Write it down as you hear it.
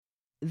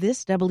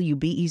This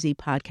WBEZ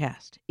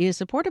podcast is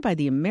supported by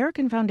the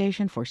American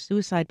Foundation for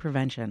Suicide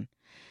Prevention.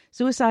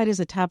 Suicide is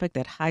a topic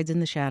that hides in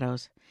the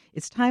shadows.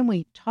 It's time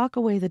we talk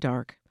away the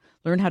dark,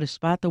 learn how to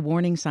spot the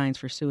warning signs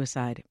for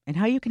suicide, and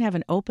how you can have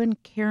an open,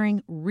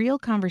 caring, real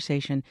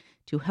conversation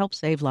to help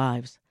save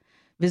lives.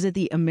 Visit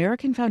the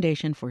American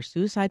Foundation for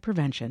Suicide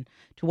Prevention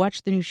to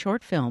watch the new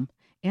short film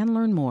and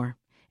learn more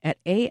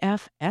at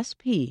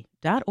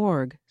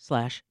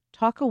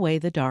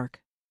afsp.org/talkawaythedark.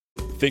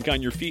 Think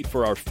on your feet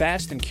for our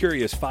Fast and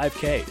Curious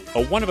 5K,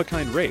 a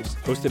one-of-a-kind race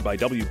hosted by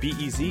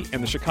WBEZ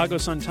and the Chicago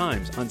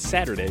Sun-Times on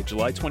Saturday,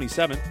 July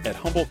 27th at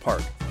Humboldt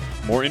Park.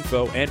 More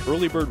info and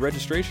early bird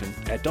registration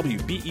at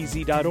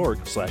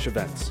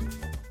wbez.org/events.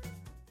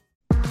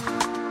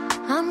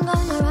 I'm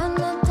gonna run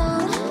the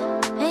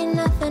town, ain't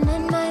nothing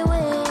in my way.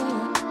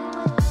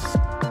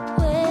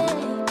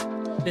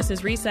 This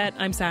is Reset.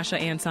 I'm Sasha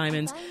Ann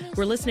Simons.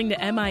 We're listening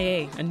to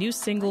MIA, a new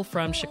single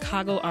from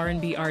Chicago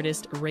R&B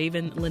artist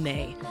Raven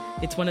Lenae.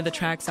 It's one of the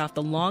tracks off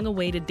the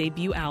long-awaited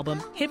debut album,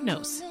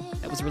 Hypnos,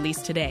 that was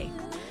released today.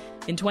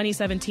 In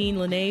 2017,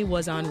 Lenae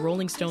was on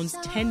Rolling Stone's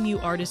 10 New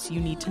Artists You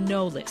Need to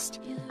Know list.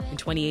 In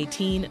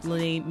 2018,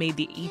 Lenae made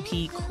the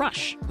EP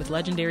Crush with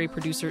legendary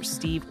producer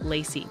Steve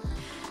Lacy.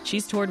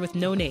 She's toured with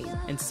No Name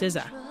and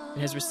SZA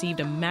and has received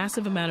a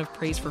massive amount of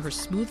praise for her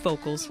smooth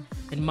vocals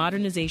and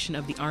modernization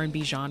of the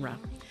R&B genre.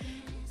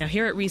 Now,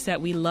 here at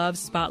Reset, we love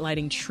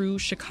spotlighting true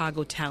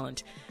Chicago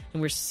talent,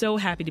 and we're so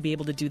happy to be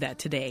able to do that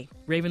today.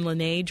 Raven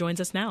Lenae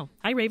joins us now.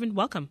 Hi, Raven.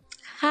 Welcome.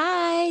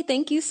 Hi.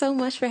 Thank you so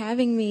much for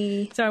having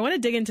me. So I want to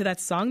dig into that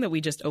song that we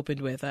just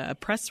opened with, a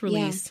press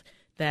release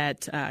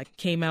that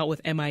came out with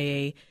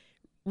MIA.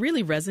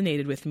 Really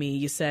resonated with me.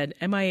 You said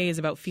MIA is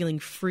about feeling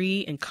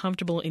free and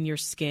comfortable in your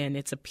skin.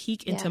 It's a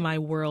peek into my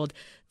world,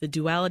 the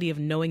duality of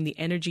knowing the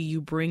energy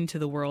you bring to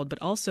the world, but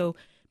also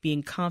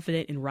being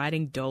confident in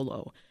riding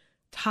dolo.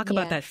 Talk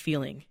about that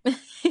feeling.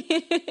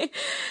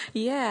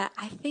 Yeah,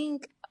 I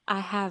think I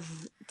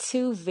have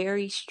two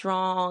very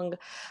strong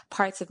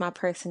parts of my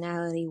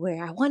personality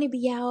where I want to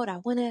be out, I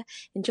want to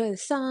enjoy the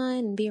sun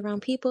and be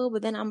around people,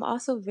 but then I'm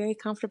also very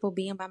comfortable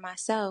being by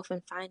myself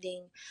and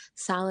finding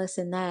solace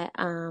in that.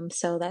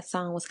 So that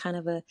song was kind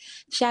of a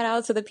shout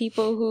out to the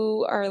people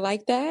who are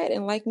like that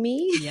and like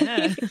me.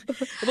 Yeah.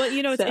 Well,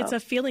 you know, it's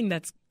a feeling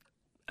that's,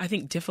 I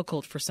think,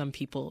 difficult for some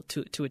people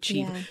to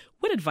achieve. Yeah.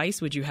 What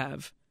advice would you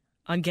have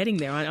on getting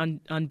there,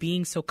 on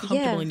being so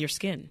comfortable in your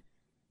skin?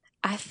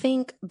 I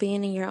think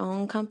being in your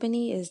own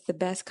company is the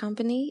best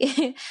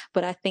company,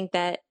 but I think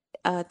that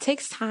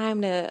takes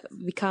time to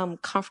become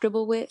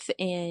comfortable with,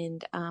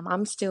 and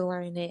I'm still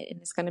learning it,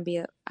 and it's going to be,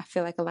 I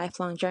feel like, a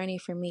lifelong journey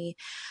for me,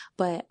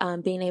 but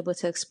being able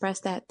to express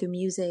that through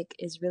music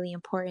is really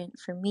important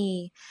for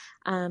me,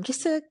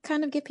 just to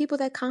kind of give people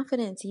that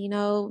confidence, you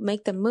know,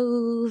 make them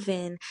move,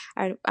 and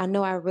I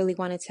know I really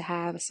wanted to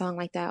have a song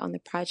like that on the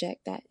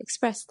project that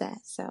expressed that,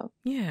 so.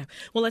 Yeah.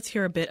 Well, let's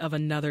hear a bit of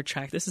another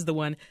track. This is the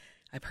one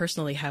I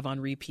personally have on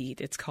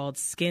repeat. It's called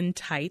Skin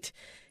Tight.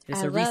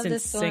 It's a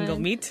recent single.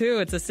 Me too.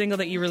 It's a single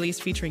that you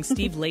released featuring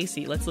Steve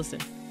Lacy. Let's listen.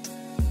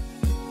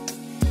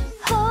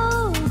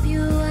 Hope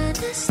you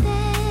understand.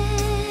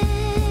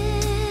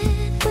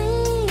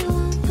 We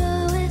won't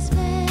go as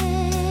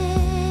planned.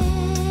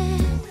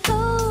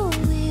 Hold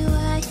me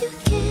while you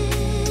can.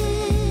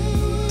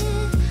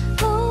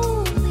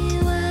 Hold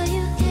me while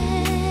you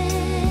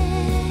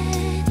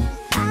can.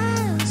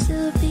 I'll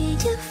still be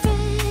your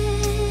friend.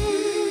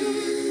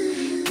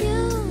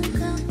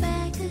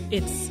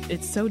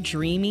 It's so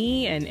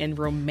dreamy and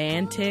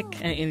romantic.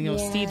 And you know,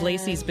 Steve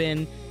Lacy's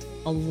been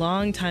a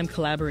longtime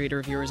collaborator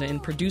of yours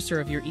and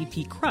producer of your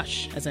EP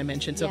Crush, as I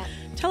mentioned. So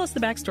tell us the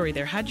backstory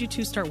there. How did you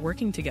two start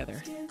working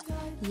together?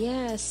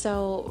 Yeah,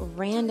 so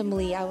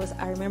randomly, I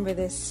remember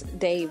this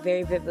day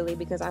very vividly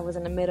because I was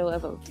in the middle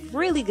of a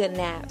really good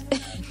nap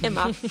and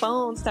my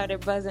phone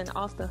started buzzing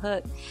off the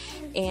hook,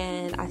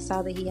 and I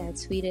saw that he had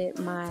tweeted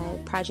my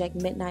project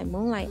Midnight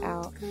Moonlight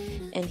out,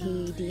 and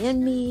he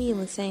DM'd me and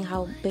was saying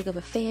how big of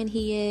a fan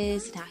he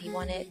is and how he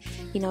wanted,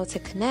 you know, to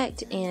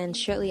connect. And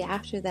shortly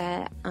after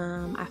that,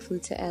 I flew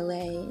to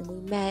LA and we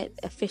met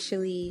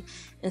officially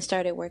and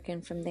started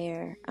working from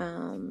there.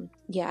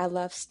 I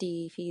love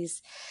Steve.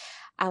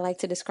 I like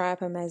to describe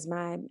him as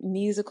my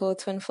musical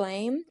twin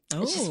flame.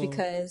 It's just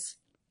because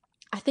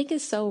I think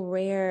it's so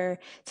rare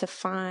to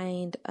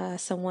find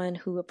someone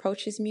who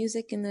approaches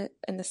music in the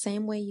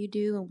same way you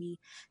do, and we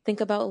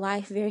think about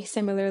life very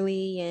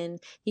similarly. And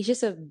he's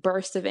just a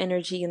burst of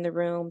energy in the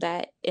room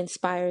that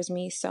inspires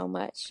me so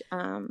much.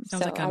 Sounds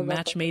like a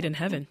match made in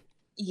heaven.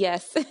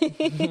 Yes.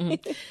 You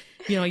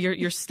know,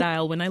 your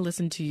style. When I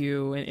listen to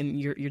you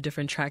and your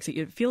different tracks,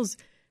 it feels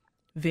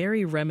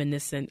very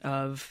reminiscent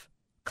of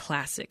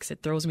classics.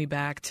 It throws me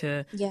back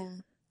to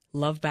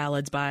love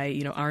ballads by,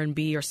 you know,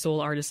 R&B or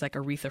soul artists like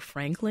Aretha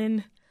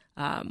Franklin.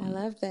 I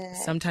love that.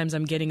 Sometimes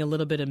I'm getting a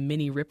little bit of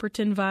Minnie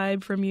Riperton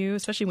vibe from you,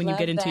 especially when you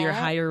get into your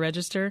higher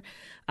register.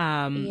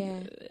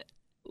 Who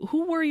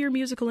were your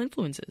musical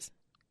influences?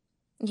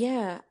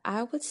 Yeah,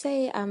 I would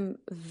say I'm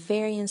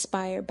very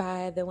inspired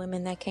by the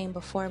women that came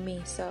before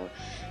me. So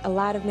a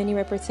lot of Minnie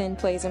Riperton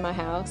plays in my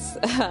house.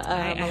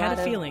 I had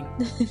a feeling.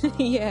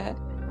 Yeah.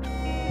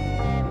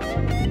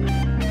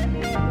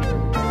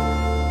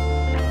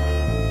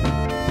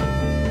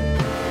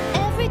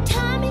 Every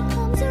time he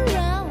comes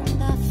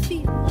around, I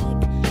feel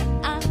like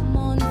I'm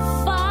on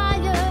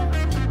fire.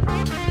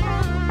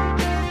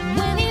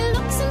 When he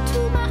looks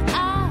into my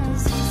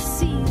eyes, he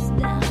sees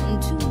down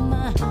to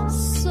my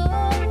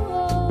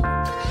soul.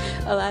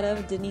 A lot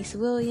of Denise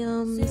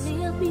Williams.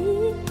 Silly of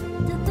me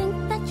to think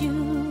that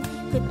you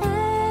could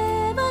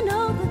ever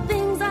know the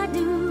things I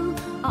do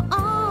are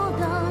all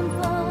done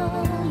for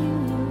you.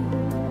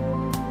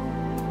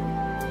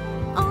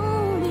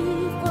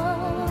 Only for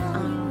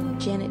you.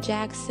 Janet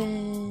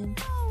Jackson.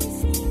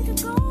 Seem to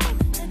go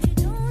that you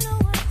don't know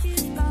what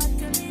you've got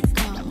till it's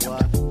gone.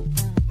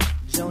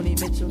 Joni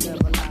Mitchell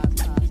never lies.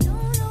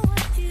 Don't know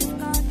what you've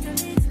got till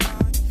it's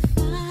gone. If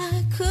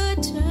I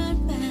could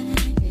turn back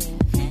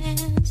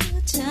hands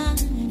of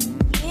time,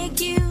 make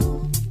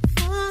you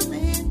fall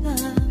in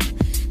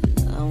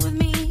love with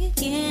me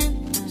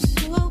again, I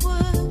sure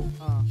would.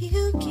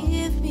 You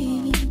give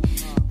me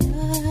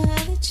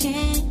another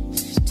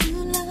chance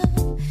to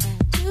love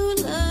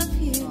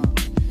you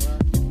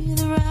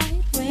the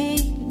right way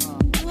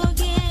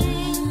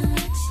again.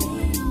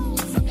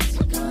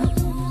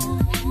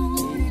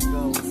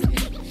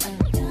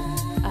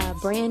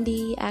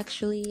 Brandy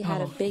actually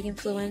had a big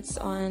influence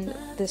on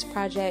this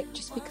project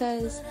just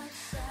because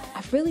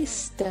I've really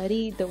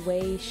studied the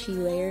way she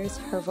layers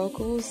her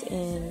vocals,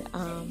 and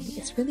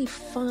it's really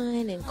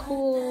fun and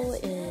cool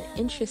and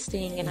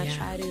interesting, and I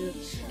try to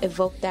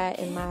evoke that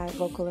in my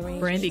vocal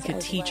arrangements. Brandy could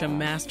as teach well. a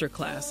master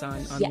class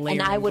on Yeah, layering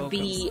and I would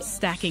vocals, be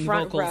stacking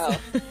front vocals.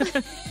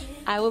 row.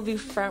 I would be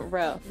front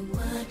row.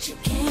 What you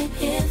came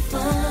here for?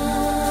 Gonna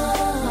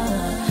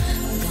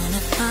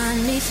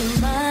find me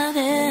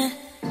somebody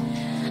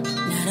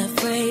not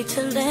afraid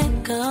to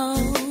let go.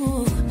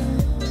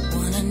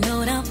 Wanna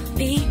know that I'll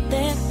be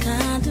that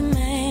kind of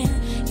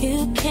man.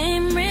 You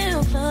came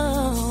real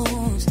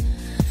close,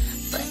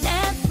 but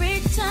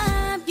every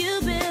time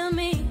you build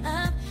me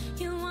up,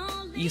 you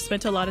won't. You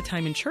spent a lot of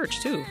time in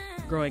church too,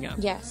 growing up.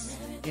 Yes.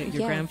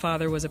 Your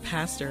grandfather was a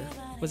pastor,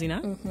 was he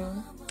not?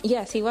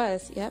 Yes, he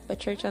was. Yep, a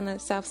church on the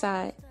south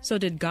side. So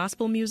did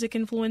gospel music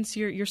influence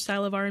your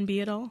style of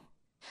R&B at all?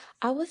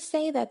 I would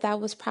say that that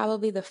was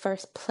probably the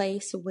first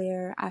place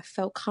where I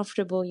felt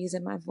comfortable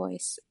using my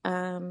voice.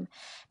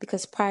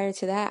 Because prior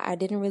to that, I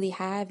didn't really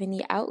have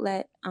any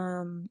outlet,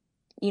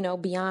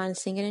 beyond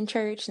singing in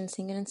church and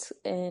singing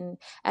in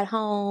at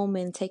home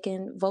and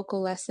taking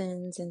vocal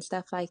lessons and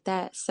stuff like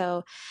that.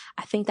 So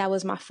I think that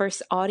was my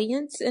first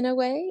audience in a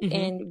way,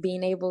 and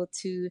being able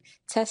to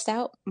test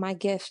out my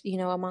gift,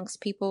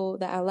 amongst people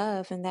that I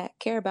love and that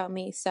care about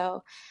me.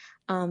 So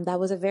that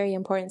was a very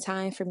important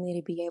time for me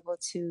to be able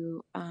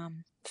to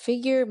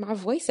figure my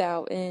voice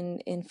out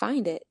and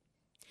find it.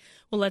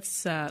 Well,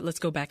 let's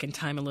go back in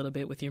time a little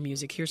bit with your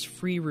music. Here's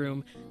Free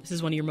Room. This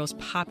is one of your most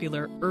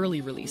popular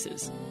early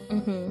releases.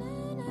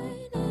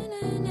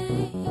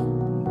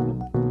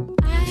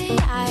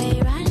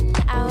 I run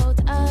out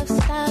of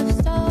stuff,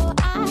 so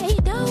I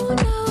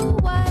don't know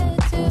what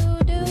to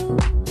do.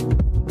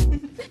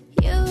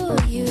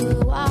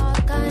 You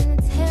walk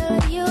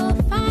until you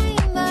find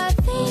the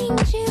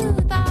things you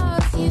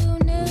thought you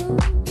knew.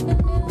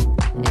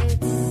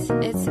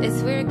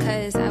 It's weird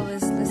because I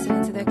was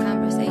listening to their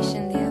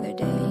conversation the other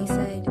day. He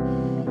said,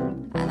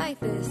 "I like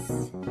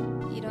this.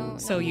 You don't."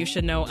 So you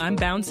should know I'm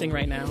bouncing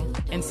right now,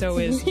 and so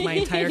is my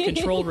entire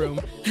control room.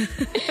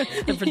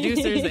 The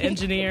producers, the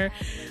engineer.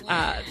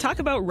 Talk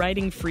about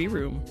writing Free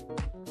Room.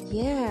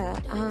 Yeah,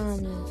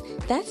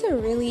 that's a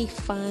really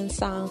fun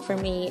song for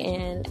me,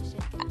 and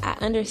I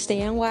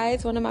understand why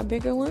it's one of my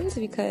bigger ones,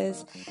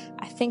 because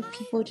I think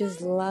people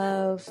just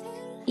love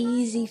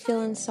easy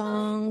feeling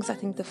songs. I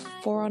think the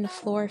 4 on the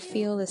floor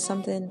feel is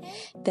something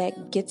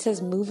that gets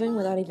us moving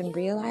without even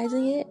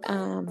realizing it.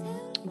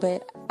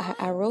 But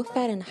I wrote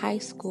that in high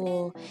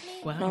school.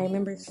 Wow. And I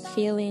remember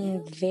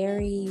feeling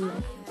very,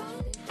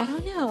 I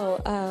don't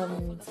know,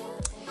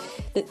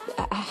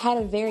 I had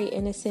a very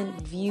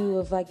innocent view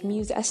of like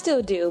music. I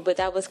still do, but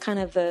that was kind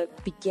of the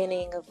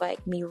beginning of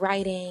like me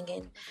writing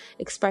and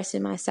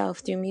expressing myself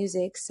through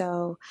music.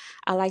 So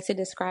I like to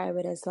describe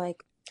it as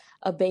like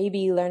a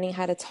baby learning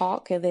how to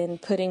talk and then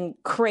putting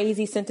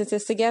crazy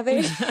sentences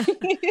together.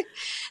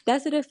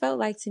 That's what it felt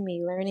like to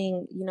me,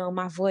 learning,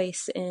 my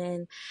voice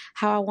and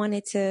how I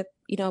wanted to,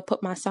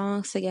 put my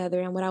songs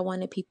together and what I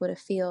wanted people to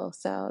feel.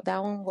 So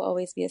that one will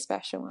always be a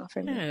special one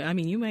for me. Yeah, I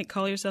mean, you might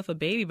call yourself a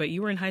baby, but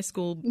you were in high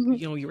school,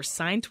 you were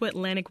signed to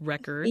Atlantic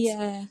Records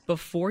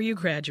before you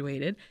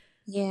graduated.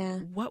 Yeah.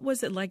 What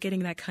was it like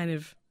getting that kind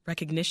of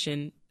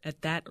recognition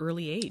at that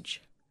early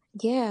age?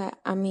 Yeah,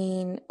 I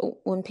mean,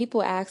 when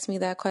people ask me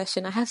that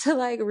question, I have to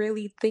like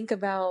really think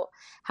about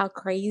how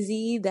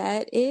crazy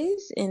that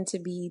is, and to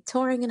be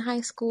touring in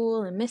high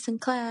school and missing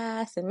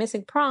class and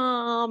missing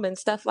prom and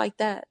stuff like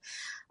that.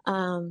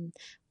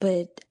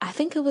 But I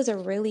think it was a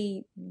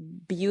really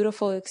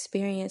beautiful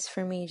experience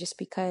for me just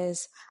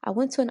because I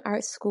went to an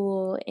art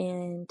school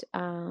and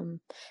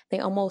they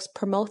almost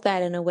promote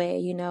that in a way,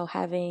 you know,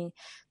 having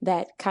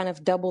that kind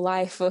of double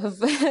life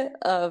of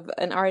of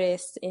an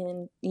artist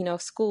in, you know,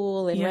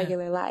 school and Yeah.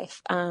 regular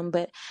life.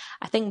 But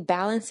I think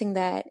balancing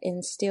that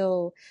and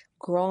still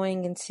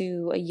growing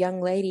into a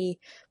young lady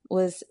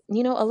was,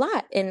 you know, a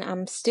lot. And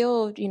I'm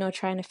still, you know,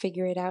 trying to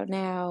figure it out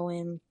now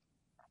and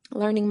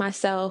learning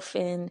myself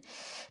and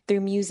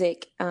through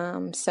music.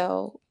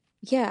 So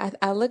yeah,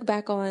 I look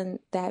back on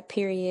that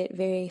period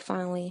very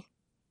fondly.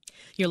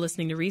 You're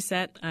listening to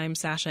Reset. I'm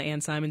Sasha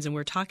Ann Simons, and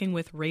we're talking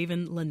with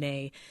Raven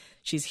Lenae.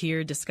 She's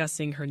here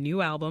discussing her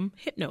new album,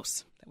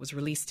 Hypnos, that was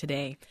released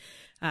today.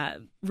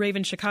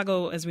 Raven,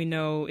 Chicago, as we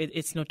know,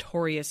 it's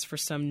notorious for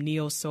some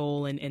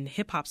neo-soul and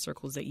hip-hop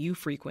circles that you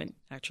frequent,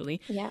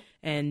 actually. Yeah.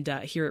 And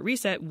here at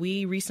Reset,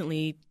 we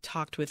recently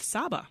talked with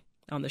Saba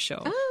on the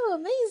show. Oh,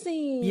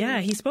 amazing.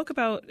 Yeah, he spoke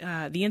about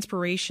the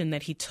inspiration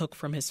that he took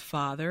from his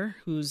father,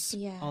 who's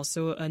Yeah.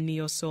 also a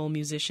neo-soul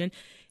musician.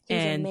 He's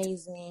and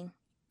amazing.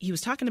 he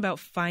was talking about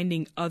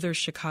finding other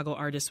Chicago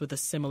artists with a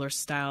similar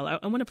style.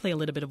 I want to play a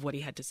little bit of what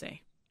he had to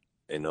say.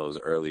 In those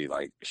early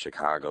like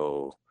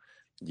Chicago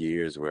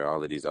years where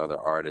all of these other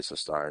artists are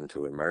starting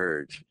to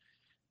emerge,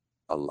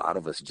 a lot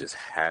of us just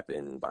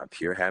happen by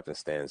pure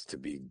happenstance to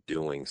be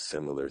doing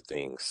similar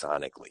things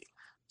sonically.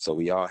 So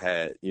we all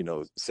had, you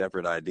know,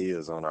 separate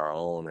ideas on our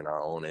own and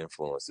our own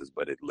influences,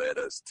 but it led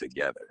us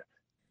together.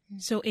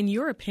 So in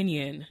your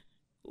opinion,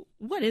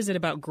 what is it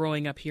about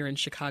growing up here in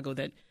Chicago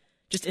that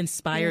just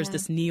inspires Yeah.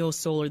 this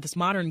neo-soul or this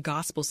modern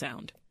gospel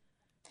sound?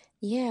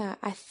 Yeah,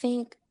 I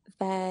think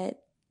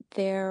that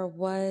there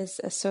was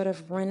a sort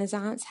of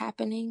renaissance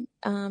happening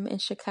in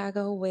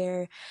Chicago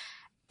where,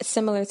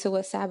 similar to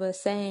what Saba is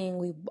saying,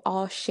 we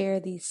all share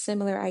these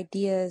similar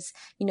ideas,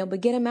 you know,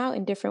 but get them out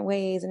in different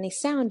ways and they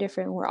sound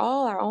different. We're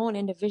all our own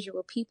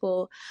individual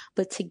people,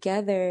 but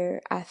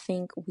together, I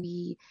think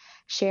we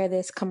share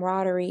this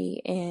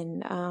camaraderie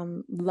and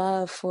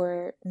love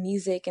for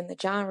music and the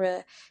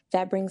genre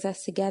that brings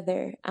us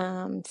together.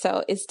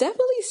 So it's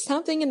definitely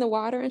something in the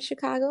water in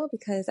Chicago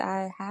because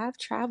I have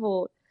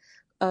traveled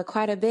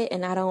quite a bit,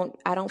 and I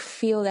don't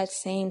feel that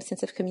same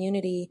sense of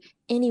community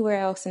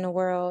anywhere else in the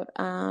world.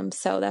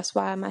 So that's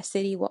why my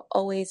city will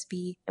always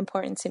be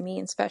important to me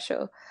and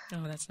special.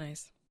 Oh, that's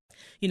nice.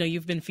 You know,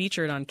 you've been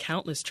featured on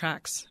countless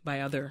tracks by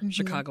other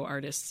Chicago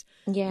artists,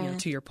 Yeah. you know,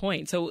 to your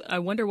point. So I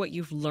wonder what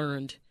you've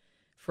learned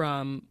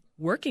from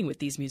working with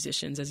these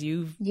musicians as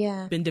you've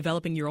Yeah. been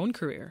developing your own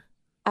career.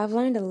 I've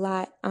learned a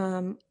lot,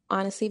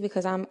 honestly,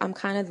 because I'm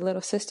kind of the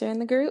little sister in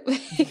the group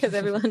because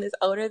everyone is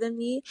older than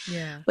me.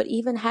 Yeah. But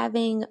even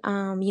having,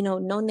 you know,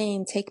 No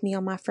Name take me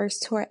on my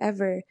first tour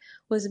ever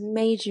was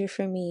major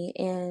for me.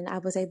 And I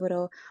was able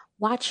to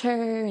watch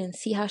her and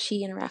see how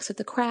she interacts with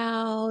the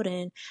crowd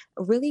and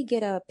really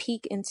get a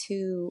peek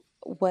into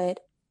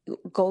what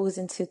goes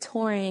into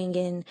touring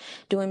and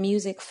doing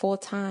music full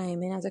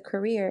time and as a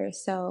career.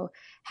 So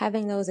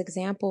having those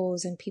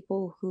examples and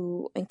people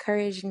who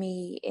encouraged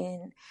me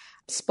and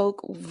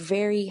spoke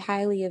very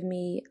highly of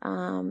me,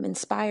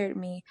 inspired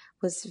me,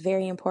 was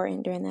very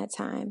important during that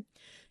time.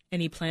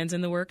 Any plans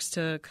in the works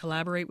to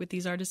collaborate with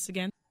these artists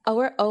again? Oh,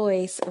 we're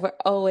always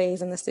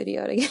in the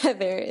studio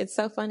together. It's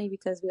so funny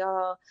because we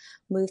all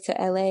moved to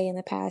LA in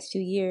the past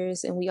few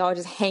years and we all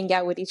just hang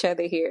out with each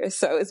other here.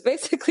 So it's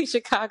basically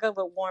Chicago,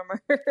 but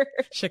warmer.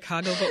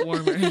 Chicago, but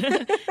warmer.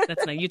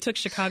 That's nice. You took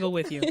Chicago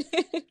with you.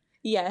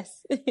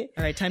 Yes. All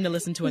right, time to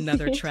listen to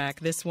another track.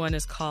 This one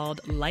is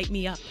called Light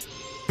Me Up.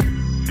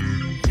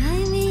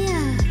 Light me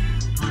up,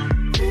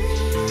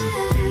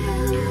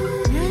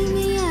 light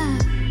me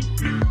up,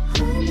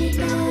 hold me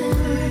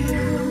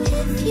down.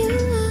 If you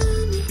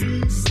want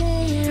me,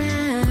 say it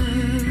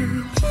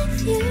loud. If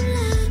you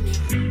love me,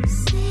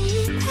 say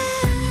it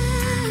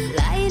proud.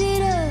 Light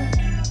it up,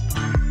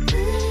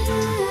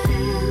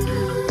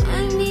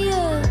 light me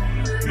up,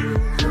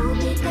 hold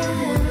me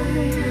down.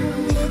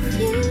 If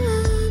you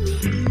love me,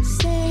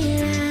 say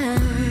it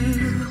loud.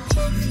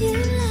 If you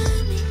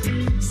love me,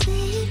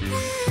 say it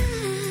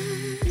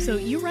proud. So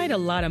you write a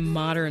lot of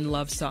modern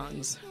love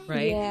songs,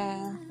 right?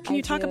 Yeah. Can you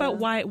I talk do. about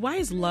why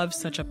is love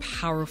such a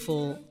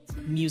powerful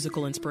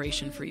musical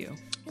inspiration for you?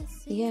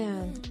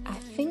 Yeah, I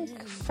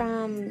think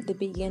from the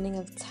beginning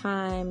of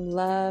time,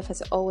 love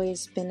has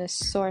always been a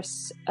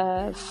source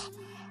of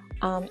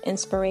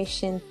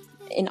inspiration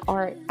in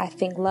art. I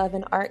think love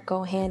and art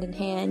go hand in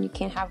hand. You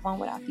can't have one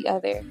without the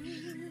other.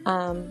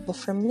 But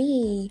for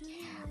me,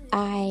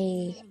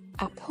 I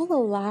pull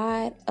a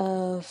lot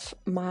of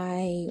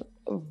my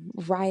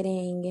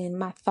writing and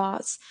my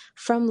thoughts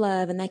from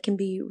love, and that can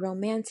be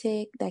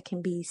romantic, that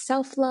can be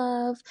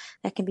self-love,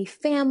 that can be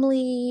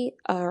family,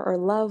 or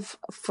love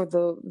for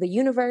the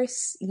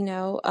universe, you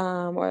know,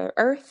 or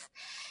earth,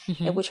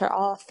 which are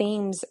all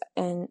themes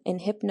in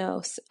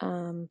Hypnos.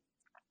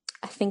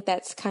 I think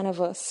that's kind of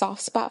a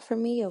soft spot for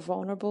me, a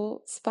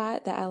vulnerable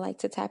spot that I like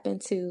to tap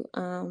into.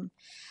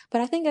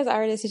 But I think as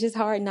artists, it's just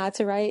hard not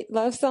to write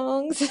love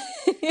songs.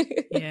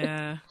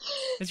 Yeah,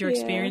 as you're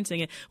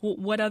experiencing it.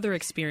 What other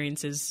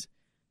experiences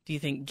do you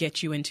think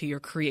get you into your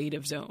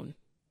creative zone?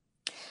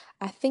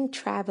 I think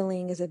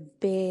traveling is a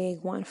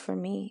big one for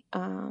me.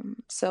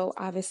 So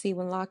obviously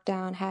when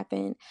lockdown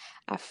happened,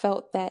 I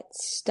felt that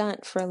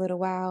stunt for a little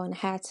while and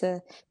had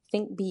to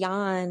think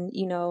beyond,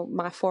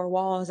 my four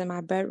walls in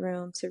my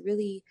bedroom to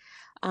really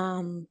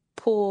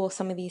pull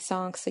some of these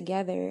songs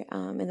together.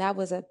 And that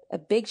was a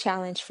big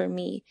challenge for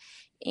me.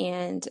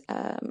 And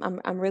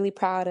I'm really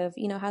proud of,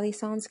 how these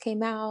songs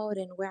came out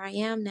and where I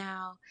am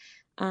now.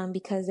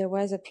 Because there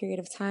was a period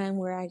of time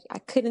where I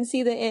couldn't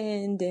see the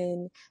end.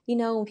 And,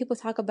 when people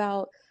talk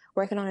about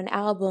working on an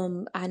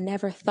album, I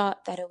never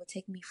thought that it would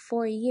take me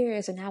 4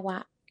 years. And now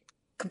I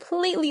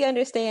completely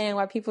understand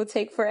why people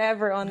take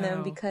forever on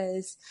them,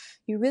 because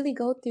you really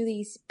go through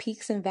these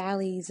peaks and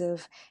valleys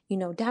of,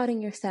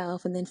 doubting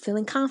yourself and then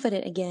feeling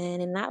confident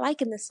again and not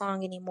liking the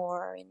song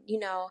anymore. And,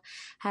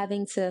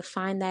 having to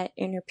find that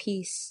inner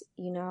peace,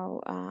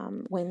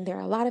 when there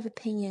are a lot of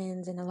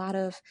opinions and a lot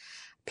of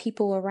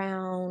people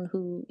around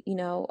who,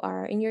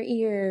 are in your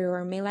ear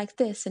or may like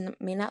this and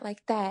may not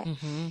like that.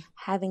 Mm-hmm.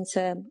 Having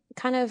to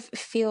kind of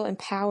feel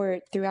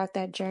empowered throughout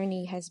that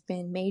journey has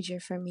been major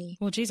for me.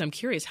 Well, geez, I'm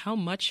curious, how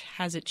much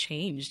has it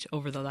changed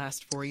over the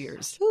last 4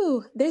 years?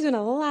 Ooh, there's been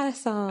a lot of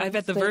songs. I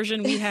bet the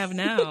version we have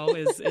now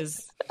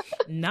is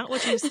not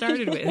what you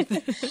started with.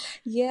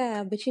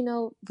 Yeah, but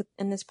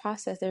in this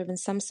process, there have been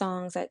some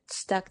songs that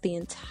stuck the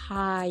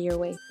entire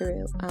way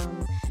through.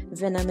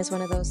 Venom is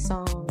one of those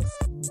songs.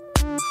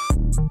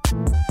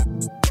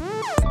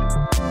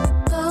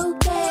 Go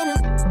get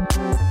 'em,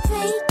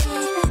 fake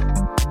it,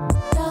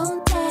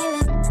 don't tell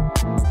 'em,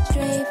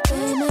 straight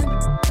venom.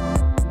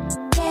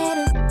 Get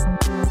 'em,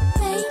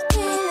 fake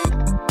it,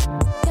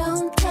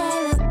 don't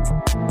tell 'em,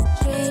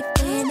 straight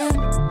venom.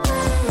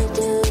 Why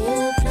do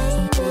you play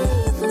me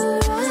for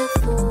a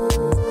fool?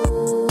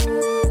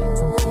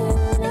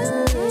 No,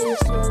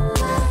 it's true.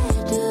 Why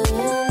do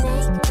you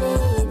make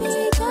me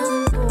become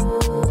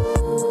cruel?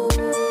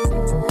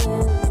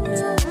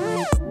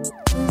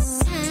 This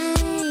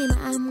time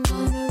I'm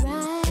gonna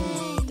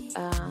write.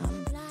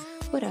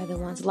 What are the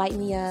ones? Light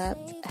Me Up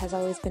has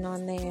always been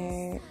on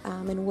there,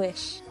 and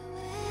Wish.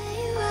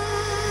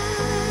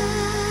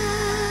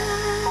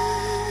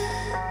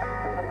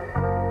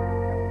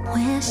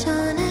 Wish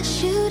on a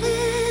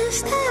shooting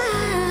star.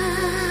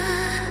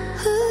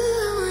 Ooh,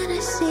 I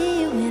wanna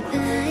see you with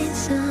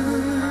lights on.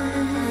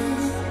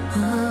 Oh,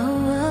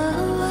 oh,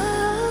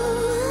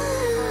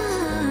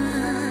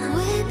 oh,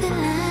 with the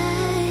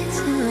lights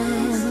on.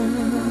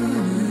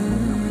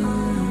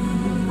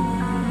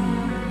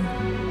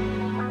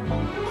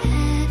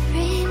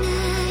 Every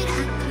night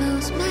I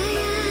close my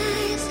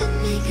eyes and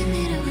make a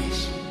little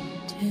wish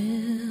to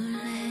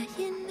let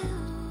you know.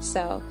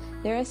 So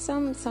there are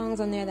some songs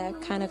on there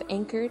that kind of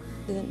anchored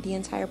the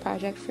entire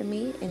project for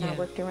me, and I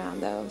worked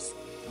around those.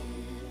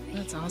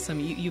 That's awesome.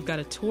 You've got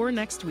a tour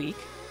next week.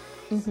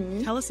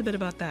 Mm-hmm. Tell us a bit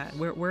about that.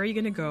 Where are you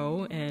going to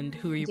go, and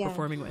who are you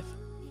performing with?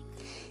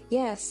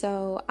 Yeah,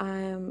 so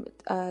I'm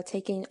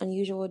taking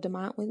Unusual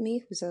Demont with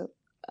me, who's an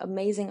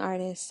amazing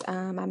artist.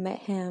 I met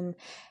him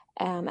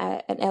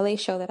at an LA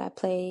show that I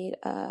played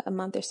a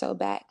month or so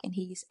back, and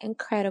he's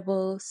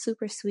incredible,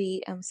 super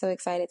sweet. I'm so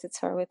excited to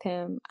tour with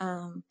him.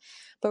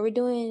 But we're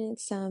doing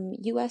some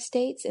US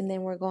dates, and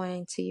then we're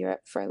going to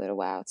Europe for a little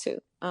while too.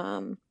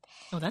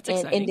 Oh, that's and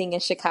exciting. Ending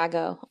in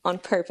Chicago on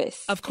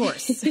purpose. Of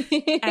course,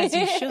 as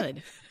you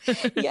should.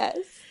 Yes.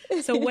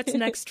 So what's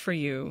next for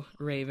you,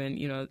 Raven?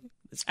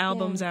 This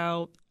album's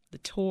out, the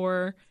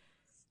tour.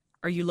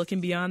 Are you looking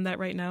beyond that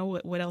right now?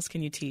 What else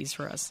can you tease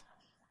for us?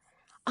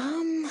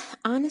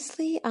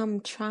 Honestly,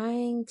 I'm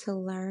trying to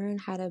learn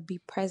how to be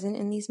present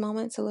in these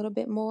moments a little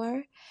bit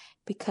more,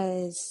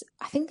 because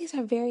I think these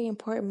are very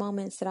important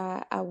moments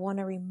that I want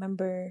to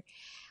remember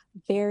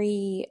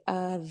very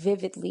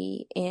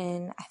vividly.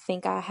 And I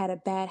think I had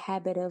a bad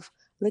habit of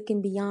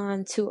looking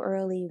beyond too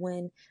early,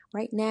 when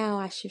right now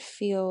I should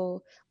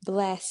feel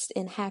blessed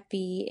and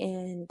happy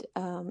and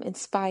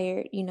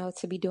inspired,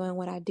 to be doing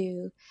what I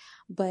do.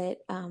 But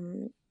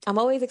I'm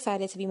always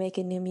excited to be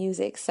making new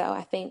music. So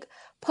I think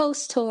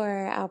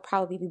post-tour, I'll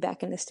probably be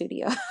back in the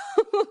studio.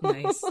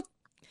 Nice.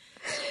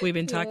 We've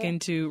been talking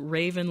to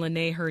Raven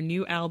Lenae. Her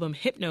new album,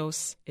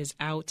 Hypnos, is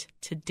out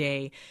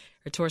today.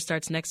 Her tour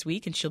starts next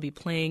week, and she'll be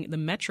playing the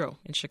Metro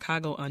in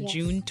Chicago on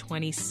June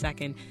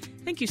 22nd.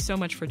 Thank you so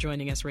much for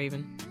joining us,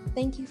 Raven.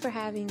 Thank you for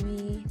having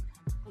me.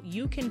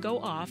 You can go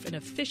off and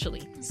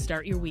officially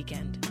start your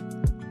weekend.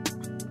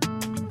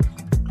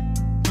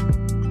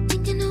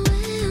 Thinking of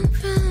where I'm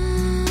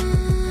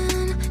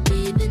from,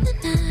 deep in the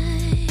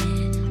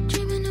night,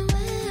 dreaming of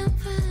where I'm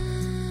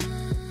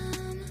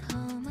from,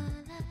 all my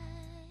life.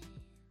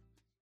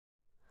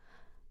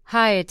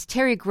 Hi, it's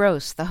Terry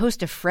Gross, the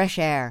host of Fresh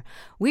Air.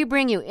 We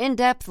bring you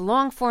in-depth,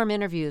 long-form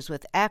interviews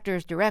with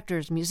actors,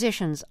 directors,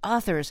 musicians,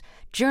 authors,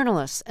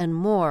 journalists, and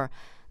more.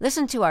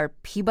 Listen to our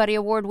Peabody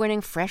Award-winning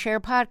Fresh Air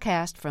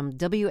podcast from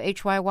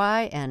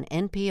WHYY and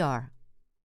NPR.